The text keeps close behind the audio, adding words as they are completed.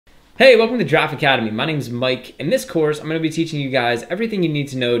Hey, welcome to Draft Academy. My name is Mike. In this course, I'm going to be teaching you guys everything you need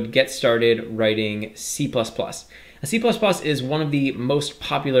to know to get started writing C++. C++ is one of the most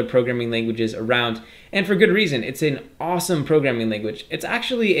popular programming languages around, and for good reason. It's an awesome programming language. It's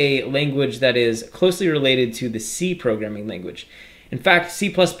actually a language that is closely related to the C programming language. In fact, C++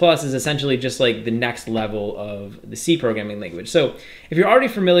 is essentially just like the next level of the C programming language. So if you're already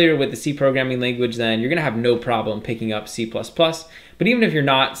familiar with the C programming language, then you're going to have no problem picking up C++. But even if you're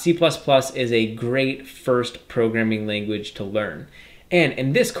not, C++ is a great first programming language to learn. And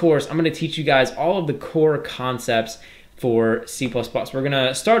in this course, I'm going to teach you guys all of the core concepts for C++. We're going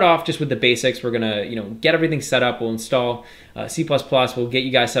to start off just with the basics. We're going to, get everything set up. We'll install C++. We'll get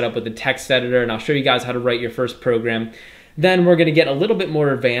you guys set up with the text editor, and I'll show you guys how to write your first program. Then we're going to get a little bit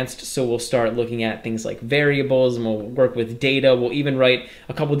more advanced, so we'll start looking at things like variables, and we'll work with data. We'll even write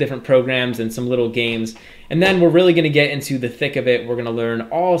a couple different programs and some little games. And then we're really going to get into the thick of it. We're going to learn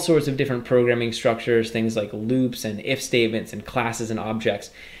all sorts of different programming structures, things like loops and if statements and classes and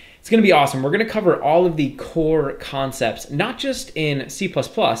objects. It's going to be awesome. We're going to cover all of the core concepts, not just in C++,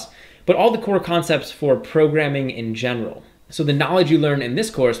 but all the core concepts for programming in general. So the knowledge you learn in this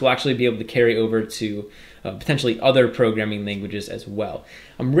course will actually be able to carry over to potentially other programming languages as well.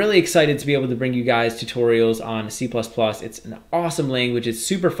 I'm really excited to be able to bring you guys tutorials on C++. It's an awesome language. It's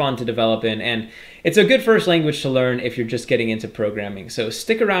super fun to develop in, and it's a good first language to learn if you're just getting into programming. So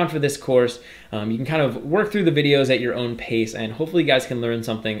stick around for this course. You can kind of work through the videos at your own pace, and hopefully you guys can learn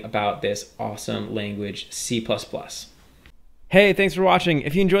something about this awesome language, C++. Hey, thanks for watching.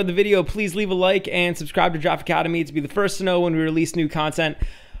 If you enjoyed the video, please leave a like and subscribe to Draft Academy to be the first to know when we release new content.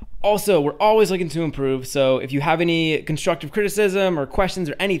 Also, we're always looking to improve, so if you have any constructive criticism or questions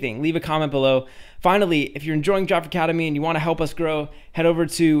or anything, leave a comment below. Finally, if you're enjoying Draft Academy and you want to help us grow, head over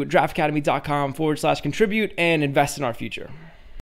to draftacademy.com/contribute and invest in our future.